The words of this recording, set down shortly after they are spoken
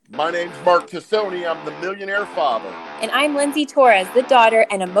My name's Mark Tosoni. I'm the millionaire father. And I'm Lindsey Torres, the daughter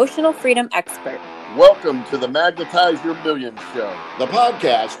and emotional freedom expert. Welcome to the Magnetize Your Million Show, the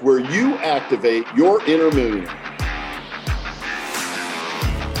podcast where you activate your inner millionaire.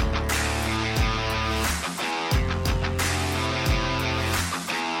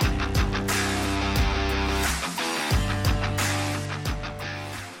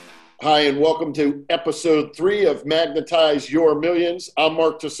 Hi, and welcome to episode 3 of Magnetize Your Millions. I'm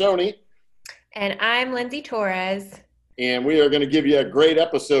Mark Tosoni. And I'm Lindsey Torres. And we are going to give you a great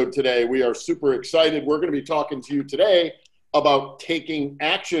episode today. We are super excited. We're going to be talking to you today about taking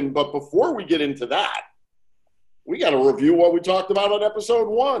action. But before we get into that, we got to review what we talked about on episode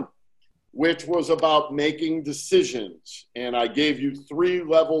 1, which was about making decisions. And I gave you 3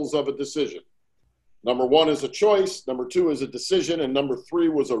 levels of a decision. Number 1 is a choice, number 2 is a decision, and number 3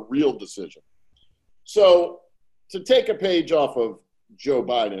 was a real decision. So to take a page off of Joe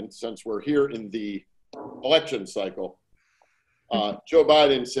Biden, since we're here in the election cycle, Joe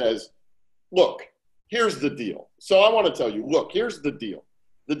Biden says, look, here's the deal. So I want to tell you, look, here's the deal.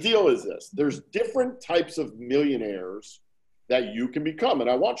 The deal is this. There's different types of millionaires that you can become. And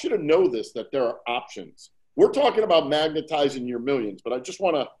I want you to know this, that there are options. We're talking about magnetizing your millions, but I just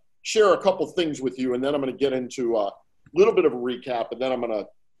want to share a couple things with you, and then I'm going to get into a little bit of a recap, and then I'm going to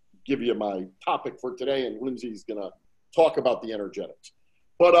give you my topic for today, and Lindsey's going to talk about the energetics.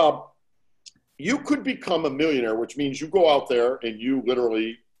 But you could become a millionaire, which means you go out there and you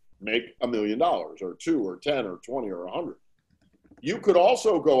literally make $1 million or 2 or 10 or 20 or 100. You could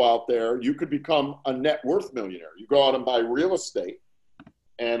also go out there, you could become a net worth millionaire. You go out and buy real estate,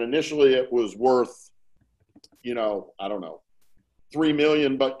 and initially it was worth, I don't know, $3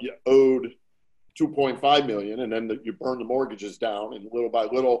 million, but you owed $2.5 million, and then you burn the mortgages down, and little by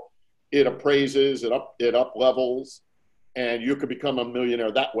little it appraises, it up levels, and you could become a millionaire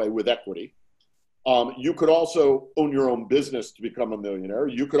that way with equity. You could also own your own business to become a millionaire.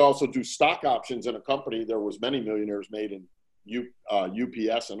 You could also do stock options in a company. There was many millionaires made in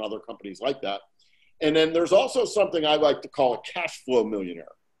UPS and other companies like that. And then there's also something I like to call a cash flow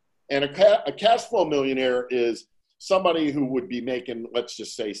millionaire. And a cash flow millionaire is somebody who would be making, let's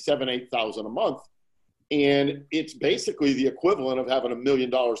just say, $7,000, $8,000 a month. And it's basically the equivalent of having $1 million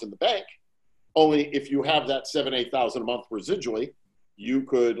in the bank. Only if you have that $7,000, $8,000 a month residually, you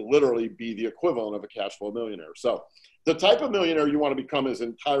could literally be the equivalent of a cash flow millionaire. So the type of millionaire you want to become is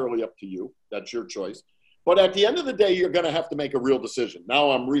entirely up to you. That's your choice. But at the end of the day, you're going to have to make a real decision.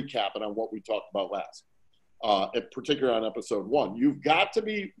 Now I'm recapping on what we talked about last, particularly on episode 1. You've got to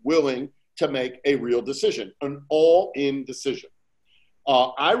be willing to make a real decision, an all-in decision.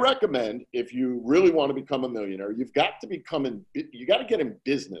 I recommend, if you really want to become a millionaire, you got to get in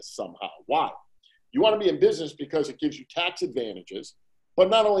business somehow. Why? You want to be in business because it gives you tax advantages,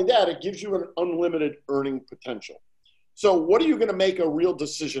 but not only that, it gives you an unlimited earning potential. So what are you going to make a real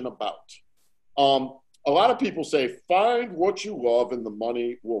decision about? A lot of people say, find what you love and the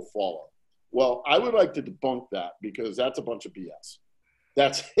money will follow. Well, I would like to debunk that because that's a bunch of BS.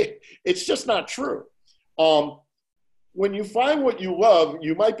 It's just not true. When you find what you love,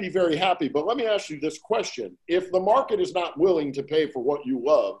 you might be very happy. But let me ask you this question. If the market is not willing to pay for what you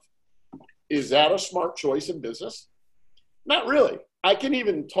love, is that a smart choice in business? Not really. I can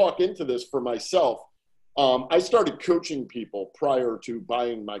even talk into this for myself. I started coaching people prior to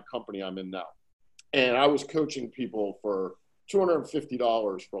buying my company I'm in now. And I was coaching people for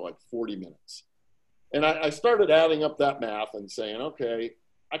 $250 for like 40 minutes. And I started adding up that math and saying, okay,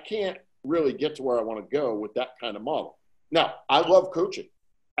 I can't really get to where I want to go with that kind of model. Now, I love coaching.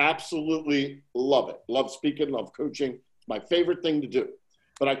 Absolutely love it. Love speaking, love coaching. It's my favorite thing to do.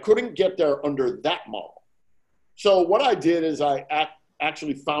 But I couldn't get there under that model. So what I did is I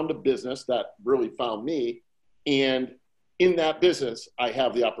actually found a business that really found me. And in that business, I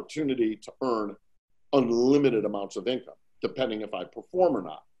have the opportunity to earn unlimited amounts of income, depending if I perform or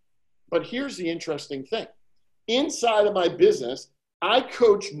not. But here's the interesting thing. Inside of my business, I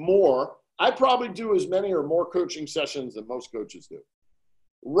coach more. I probably do as many or more coaching sessions than most coaches do.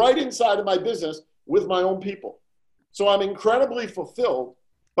 Right inside of my business with my own people. So I'm incredibly fulfilled,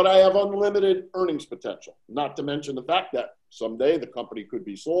 but I have unlimited earnings potential. Not to mention the fact that someday the company could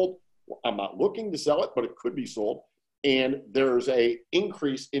be sold. I'm not looking to sell it, but it could be sold. And there's an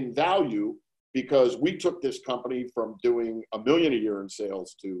increase in value because we took this company from doing $1 million a year in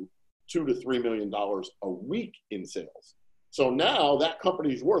sales to $2 to $3 million a week in sales. So now that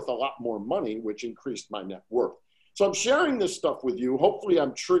company's worth a lot more money, which increased my net worth. So I'm sharing this stuff with you. Hopefully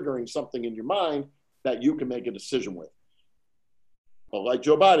I'm triggering something in your mind that you can make a decision with. But like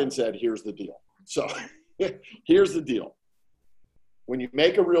Joe Biden said, here's the deal. So here's the deal. when you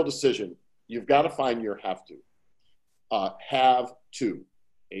make a real decision, you've got to find your have to. Have to.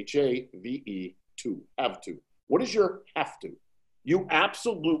 H-A-V-E, to. Have to. What is your have to? You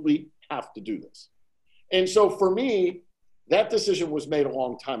absolutely have to do this. And so for me, that decision was made a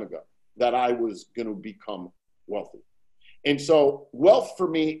long time ago that I was going to become wealthy. And so wealth for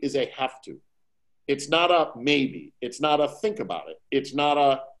me is a have to. It's not a maybe. It's not a think about it. It's not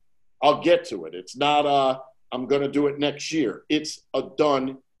a I'll get to it. It's not a I'm going to do it next year. It's a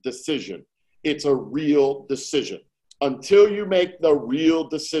done decision. It's a real decision. Until you make the real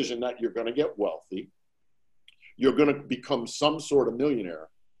decision that you're going to get wealthy, you're going to become some sort of millionaire.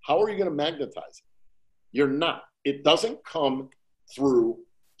 How are you going to magnetize it? You're not. It doesn't come through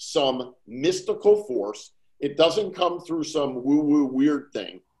some mystical force. It doesn't come through some woo-woo weird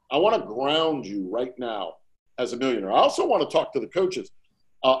thing. I want to ground you right now as a millionaire. I also want to talk to the coaches.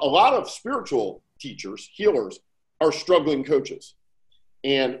 A lot of spiritual teachers, healers, are struggling coaches.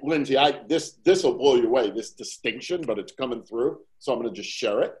 And Lindsey, this will blow you away, this distinction, but it's coming through. So I'm going to just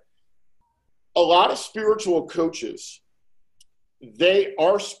share it. A lot of spiritual coaches, they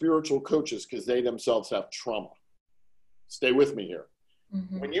are spiritual coaches because they themselves have trauma. Stay with me here.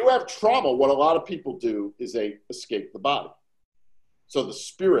 Mm-hmm. When you have trauma, what a lot of people do is they escape the body. So the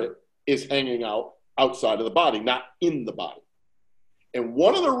spirit is hanging out outside of the body, not in the body. And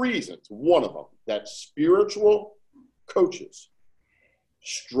one of the reasons, that spiritual coaches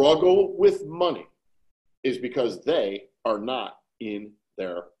struggle with money is because they are not in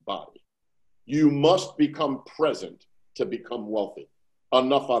their body. You must become present to become wealthy.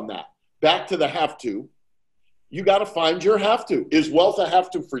 Enough on that. Back to the have to. You got to find your have to. Is wealth a have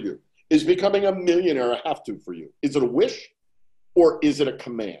to for you? Is becoming a millionaire a have to for you? Is it a wish or is it a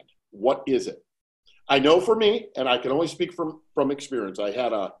command? What is it? I know for me, and I can only speak from experience, I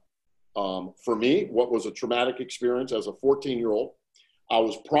had for me, what was a traumatic experience as a 14-year-old. I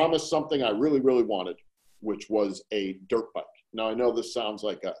was promised something I really, really wanted, which was a dirt bike. Now, I know this sounds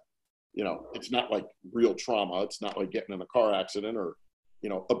like it's not like real trauma. It's not like getting in a car accident or,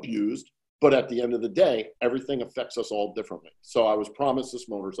 abused. But at the end of the day, everything affects us all differently. So I was promised this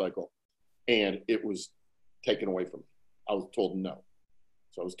motorcycle, and it was taken away from me. I was told no.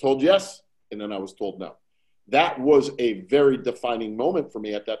 So I was told yes, and then I was told no. That was a very defining moment for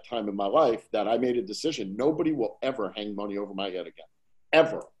me at that time in my life that I made a decision. Nobody will ever hang money over my head again,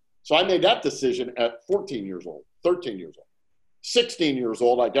 ever. So I made that decision at 14 years old, 13 years old. 16 years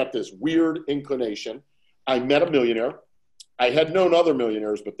old, I got this weird inclination. I met a millionaire. I had known other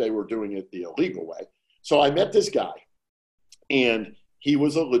millionaires, but they were doing it the illegal way. So I met this guy, and he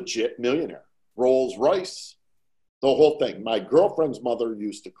was a legit millionaire. Rolls Royce, the whole thing. My girlfriend's mother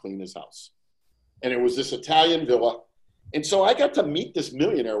used to clean his house, and it was this Italian villa. And so I got to meet this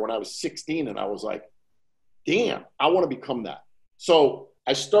millionaire when I was 16, and I was like, damn, I want to become that. So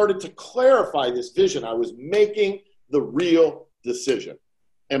I started to clarify this vision. I was making the real decision.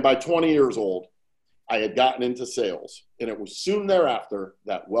 And by 20 years old, I had gotten into sales, and it was soon thereafter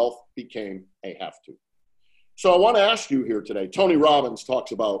that wealth became a have to. So I want to ask you here today, Tony Robbins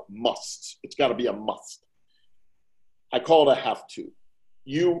talks about musts. It's got to be a must. I call it a have to.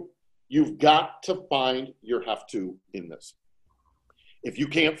 You've got to find your have to in this. If you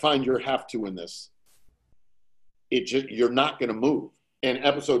can't find your have to in this, you're not going to move. In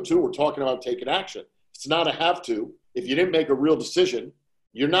episode 2, we're talking about taking action. It's not a have to. If you didn't make a real decision,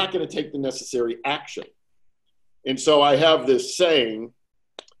 you're not going to take the necessary action. And so I have this saying,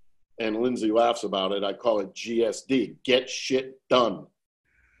 and Lindsey laughs about it. I call it GSD, get shit done.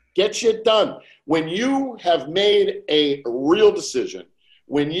 Get shit done. When you have made a real decision,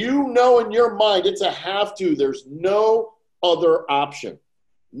 when you know in your mind it's a have to, there's no other option.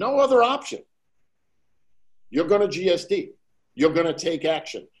 No other option. You're going to GSD. You're going to take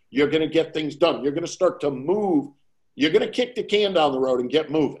action. You're going to get things done. You're going to start to move. You're going to kick the can down the road and get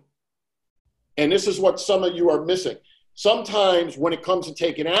moving. And this is what some of you are missing. Sometimes when it comes to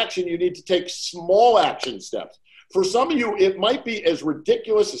taking action, you need to take small action steps. For some of you, it might be as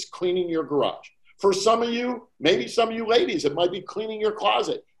ridiculous as cleaning your garage. For some of you, maybe some of you ladies, it might be cleaning your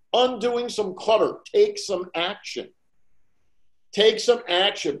closet, undoing some clutter. Take some action. Take some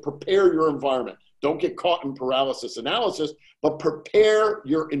action. Prepare your environment. Don't get caught in paralysis analysis, but prepare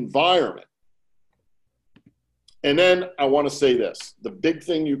your environment. And then I want to say this. The big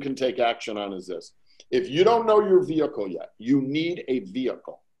thing you can take action on is this. If you don't know your vehicle yet, you need a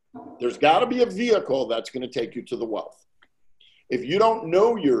vehicle. There's got to be a vehicle that's going to take you to the wealth. If you don't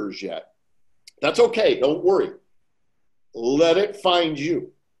know yours yet, that's okay. Don't worry. Let it find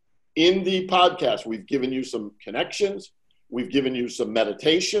you. In the podcast, we've given you some connections. We've given you some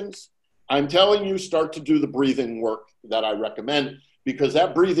meditations. I'm telling you, start to do the breathing work that I recommend. because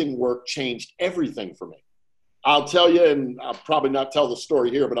that breathing work changed everything for me. I'll tell you, and I'll probably not tell the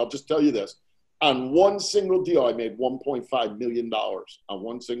story here, but I'll just tell you this. On one single deal, I made $1.5 million on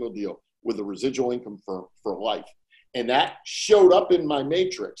one single deal with a residual income for life. And that showed up in my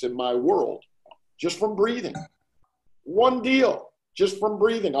matrix, in my world, just from breathing. One deal, just from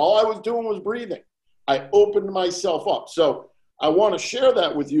breathing. All I was doing was breathing. I opened myself up. So I want to share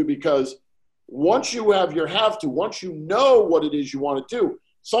that with you, because once you have your once you know what it is you want to do,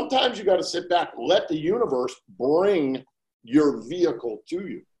 sometimes you got to sit back, let the universe bring your vehicle to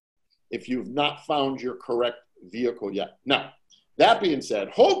you if you've not found your correct vehicle yet. Now, that being said,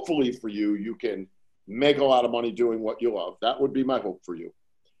 hopefully for you, you can make a lot of money doing what you love. That would be my hope for you.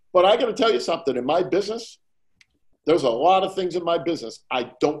 But I got to tell you something. In my business, there's a lot of things in my business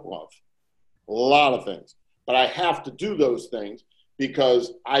I don't love. A lot of things. But I have to do those things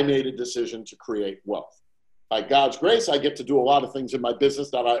because I made a decision to create wealth. By God's grace, I get to do a lot of things in my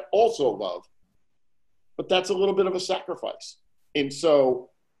business that I also love. But that's a little bit of a sacrifice. And so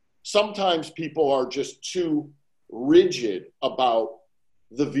sometimes people are just too rigid about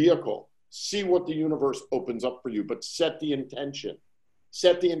the vehicle. See what the universe opens up for you, but set the intention.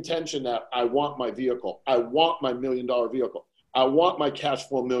 Set the intention that I want my vehicle. I want my $1 million vehicle. I want my cash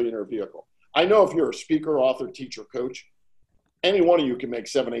flow millionaire vehicle. I know if you're a speaker, author, teacher, coach, any one of you can make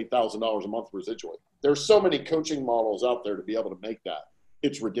 $7,000, $8,000 a month residually. There's so many coaching models out there to be able to make that.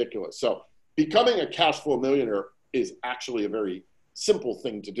 It's ridiculous. So becoming a cash flow millionaire is actually a very simple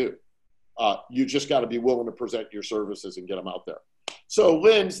thing to do. You just got to be willing to present your services and get them out there. So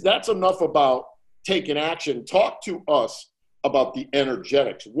Linz, that's enough about taking action. Talk to us about the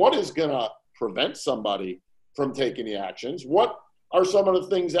energetics. What is going to prevent somebody from taking the actions? What are some of the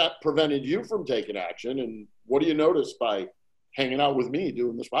things that prevented you from taking action? And what do you notice by hanging out with me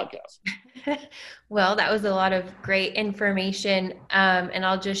doing this podcast? Well, that was a lot of great information. And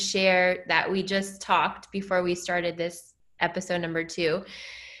I'll just share that we just talked before we started this episode number 2.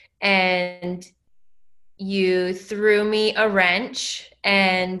 And you threw me a wrench,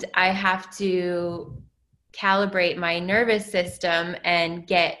 and I have to calibrate my nervous system and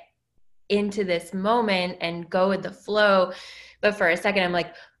get into this moment and go with the flow. But for a second, I'm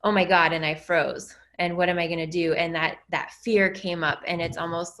like, oh my God. And I froze. And what am I going to do? And that fear came up, and it's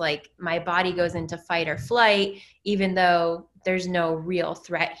almost like my body goes into fight or flight, even though there's no real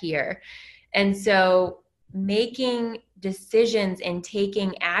threat here. And so making decisions and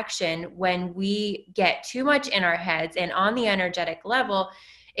taking action, when we get too much in our heads and on the energetic level,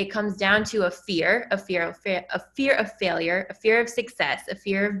 it comes down to a fear of failure, a fear of success, a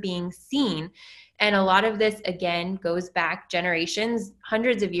fear of being seen. And a lot of this, again, goes back generations.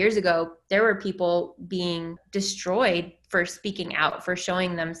 Hundreds of years ago, there were people being destroyed for speaking out, for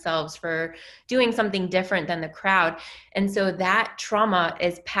showing themselves, for doing something different than the crowd. And so that trauma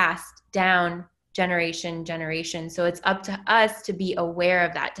is passed down generation. So it's up to us to be aware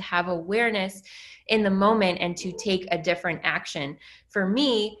of that, to have awareness in the moment and to take a different action. For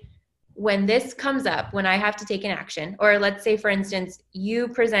me, when this comes up, when I have to take an action, or let's say, for instance, you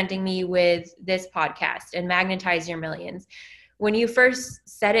presenting me with this podcast and Magnetize Your Millions, when you first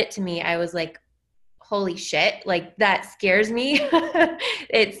said it to me, I was like, holy shit, like that scares me.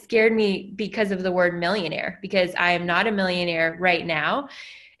 It scared me because of the word millionaire, because I am not a millionaire right now.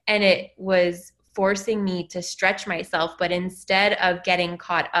 And it was forcing me to stretch myself. But instead of getting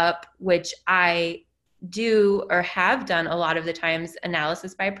caught up, which I do or have done a lot of the times,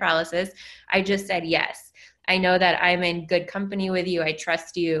 analysis by paralysis, I just said yes. I know that I'm in good company with you. I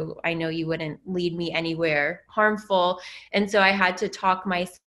trust you. I know you wouldn't lead me anywhere harmful. And so I had to talk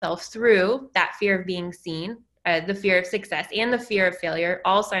myself through that fear of being seen, the fear of success, and the fear of failure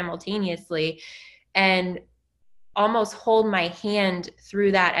all simultaneously, and almost hold my hand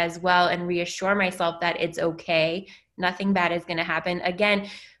through that as well, and reassure myself that it's okay. Nothing bad is going to happen. Again,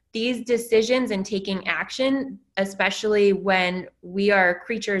 these decisions and taking action, especially when we are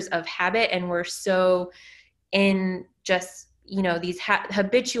creatures of habit and we're so in just, these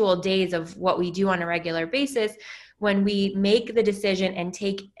habitual days of what we do on a regular basis, when we make the decision and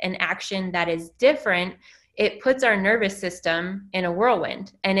take an action that is different, it puts our nervous system in a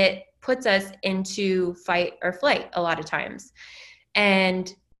whirlwind, and it puts us into fight or flight a lot of times.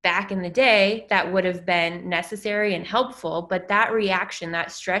 And back in the day, that would have been necessary and helpful, but that reaction,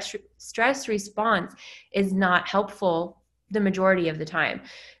 that stress response is not helpful the majority of the time.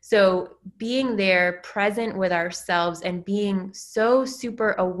 So being there, present with ourselves, and being so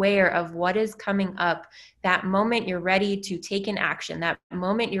super aware of what is coming up, that moment you're ready to take an action, that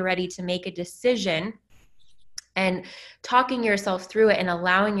moment you're ready to make a decision, and talking yourself through it and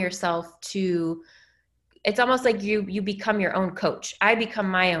allowing yourself to it's almost like you become your own coach. I become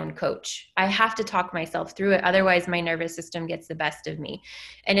my own coach. I have to talk myself through it. Otherwise my nervous system gets the best of me.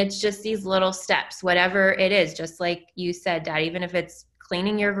 And it's just these little steps, whatever it is, just like you said, Dad, even if it's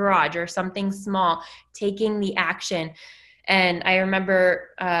cleaning your garage or something small, taking the action. And I remember,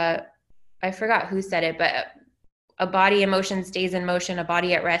 I forgot who said it, but a body in motion stays in motion, a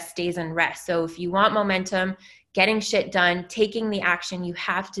body at rest stays in rest. So if you want momentum, getting shit done, taking the action, you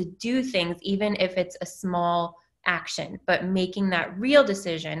have to do things, even if it's a small action, but making that real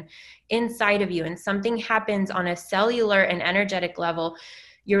decision inside of you. And something happens on a cellular and energetic level.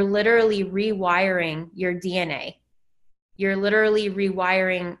 You're literally rewiring your DNA. You're literally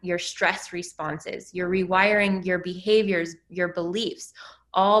rewiring your stress responses. You're rewiring your behaviors, your beliefs,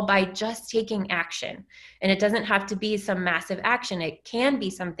 all by just taking action. And it doesn't have to be some massive action. It can be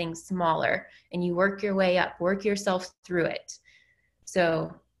something smaller, and you work your way up, work yourself through it.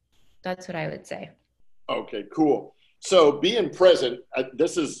 So that's what I would say. Okay, cool. So being present,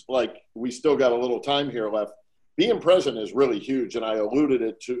 this is like, we still got a little time here left. Being present is really huge. And I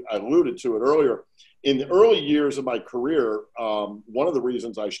alluded to it earlier. In the early years of my career, one of the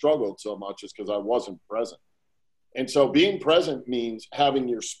reasons I struggled so much is because I wasn't present. And so being present means having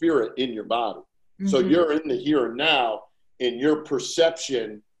your spirit in your body. Mm-hmm. So you're in the here and now, and your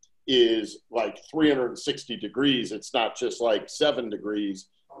perception is like 360 degrees. It's not just like 7 degrees,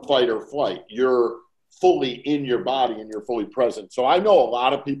 fight or flight. You're fully in your body and you're fully present. So I know a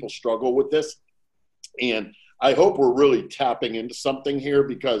lot of people struggle with this, and I hope we're really tapping into something here,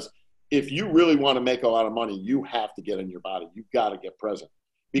 because if you really want to make a lot of money, you have to get in your body. You've got to get present,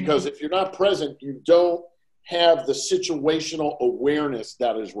 because if you're not present, you don't have the situational awareness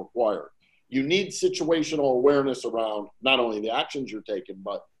that is required. You need situational awareness around not only the actions you're taking,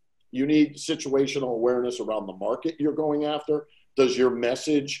 but you need situational awareness around the market you're going after. Does your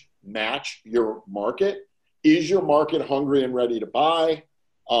message match your market? Is your market hungry and ready to buy?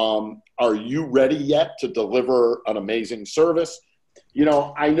 Are you ready yet to deliver an amazing service? You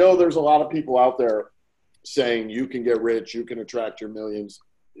know, I know there's a lot of people out there saying you can get rich, you can attract your millions,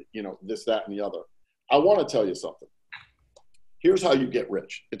 you know, this, that, and the other. I want to tell you something. Here's how you get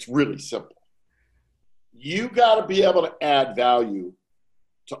rich. It's really simple. You got to be able to add value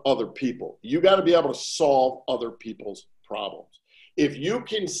to other people. You got to be able to solve other people's problems. If you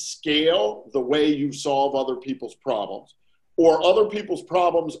can scale the way you solve other people's problems, or other people's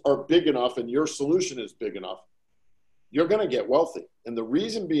problems are big enough and your solution is big enough, you're going to get wealthy. And the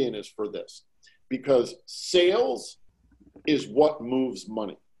reason being is for this, because sales is what moves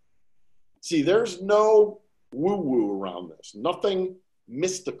money. See, there's no woo-woo around this, nothing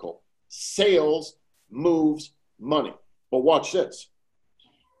mystical. Sales moves money. But watch this.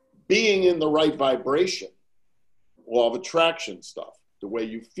 Being in the right vibration, law of attraction stuff, the way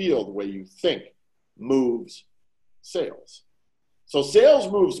you feel, the way you think, moves sales. So sales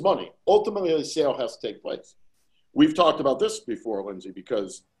moves money. Ultimately, the sale has to take place. We've talked about this before, Lindsey,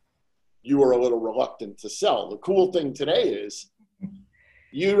 because you were a little reluctant to sell. The cool thing today is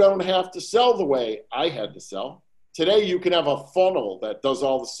you don't have to sell the way I had to sell. Today, you can have a funnel that does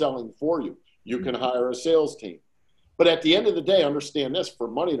all the selling for you. You can hire a sales team. But at the end of the day, understand this, for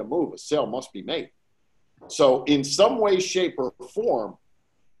money to move, a sale must be made. So in some way, shape, or form,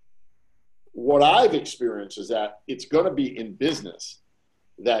 what I've experienced is that it's going to be in business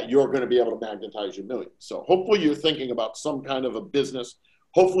that you're going to be able to magnetize your millions. So hopefully you're thinking about some kind of a business.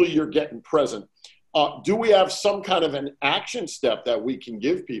 Hopefully you're getting present. Do we have some kind of an action step that we can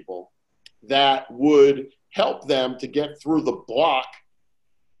give people that would help them to get through the block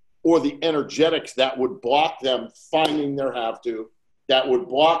or the energetics that would block them finding their have to, that would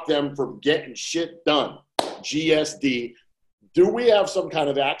block them from getting shit done? GSD. Do we have some kind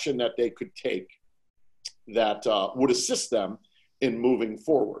of action that they could take that would assist them in moving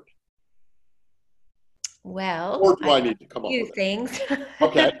forward? Well, or do I need to come up with a few things.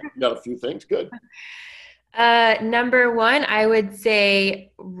 Okay, you got a few things. Good. Number one, I would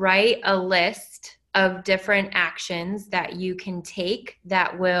say write a list of different actions that you can take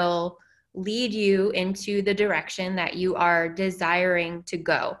that will lead you into the direction that you are desiring to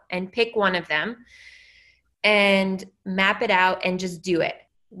go, and pick one of them and map it out and just do it.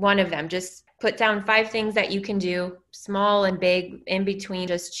 One of them, just put down 5 things that you can do, small and big, in between.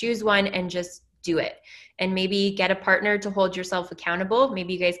 Just choose one and just do it. And maybe get a partner to hold yourself accountable.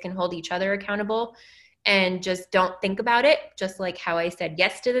 Maybe you guys can hold each other accountable, and just don't think about it. Just like how I said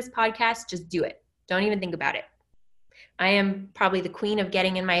yes to this podcast, just do it. Don't even think about it. I am probably the queen of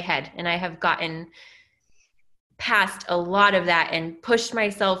getting in my head, and I have gotten past a lot of that and pushed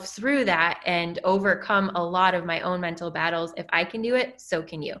myself through that and overcome a lot of my own mental battles. If I can do it, so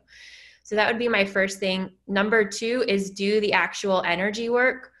can you. So that would be my first thing. Number 2 is do the actual energy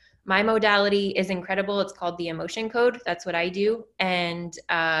work. My modality is incredible. It's called the Emotion Code. That's what I do. And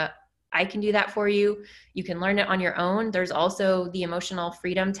I can do that for you. You can learn it on your own. There's also the emotional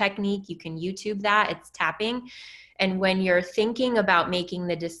freedom technique. You can YouTube that. It's tapping. And when you're thinking about making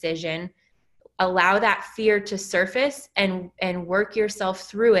the decision, allow that fear to surface and work yourself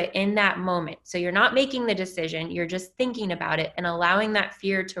through it in that moment. So you're not making the decision, you're just thinking about it and allowing that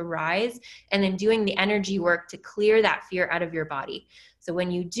fear to rise, and then doing the energy work to clear that fear out of your body. So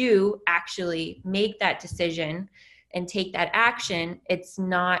when you do actually make that decision and take that action, it's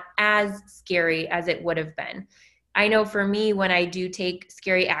not as scary as it would have been. I know for me, when I do take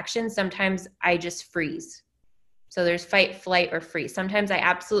scary action, sometimes I just freeze. So there's fight, flight, or freeze. Sometimes I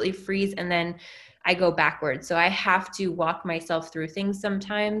absolutely freeze and then I go backwards. So I have to walk myself through things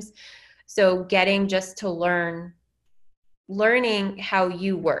sometimes. So getting just to learning how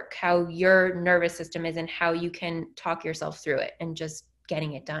you work, how your nervous system is, and how you can talk yourself through it, and just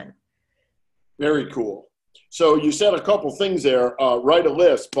getting it done. Very cool. So you said a couple things there, write a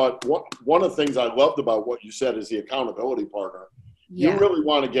list, but one of the things I loved about what you said is the accountability partner. Yeah. You really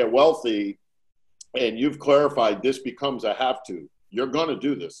want to get wealthy, and you've clarified this becomes a have to. You're going to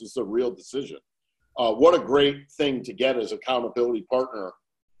do this. This is a real decision. What a great thing to get as accountability partner,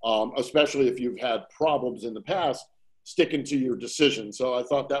 especially if you've had problems in the past sticking to your decision. So I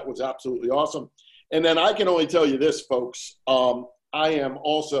thought that was absolutely awesome. And then I can only tell you this, folks. I am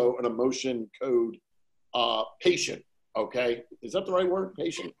also an Emotion Code patient. Okay. Is that the right word?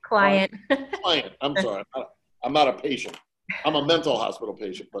 Patient? Client. Client. I'm sorry. I'm not a patient. I'm a mental hospital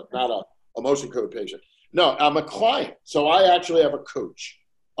patient, but not a Emotion Code patient. No, I'm a client. So I actually have a coach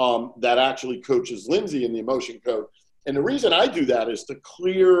that actually coaches Lindsey in the Emotion Code. And the reason I do that is to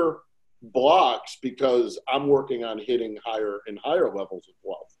clear blocks, because I'm working on hitting higher and higher levels of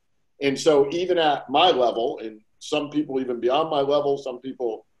wealth. And so even at my level, and some people even beyond my level, some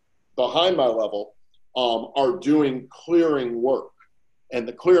people behind my level, are doing clearing work. And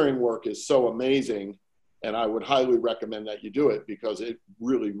the clearing work is so amazing. And I would highly recommend that you do it, because it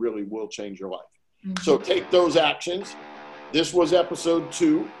really, really will change your life. Mm-hmm. So take those actions. This was episode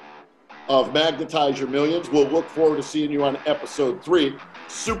 2 of Magnetize Your Millions. We'll look forward to seeing you on episode 3.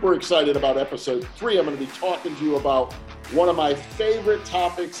 Super excited about episode 3. I'm going to be talking to you about one of my favorite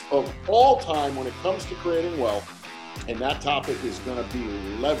topics of all time when it comes to creating wealth. And that topic is going to be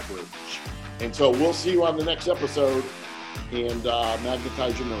leverage. And so we'll see you on the next episode, and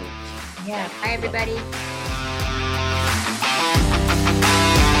Magnetize Your Millions. Yeah. Bye, everybody.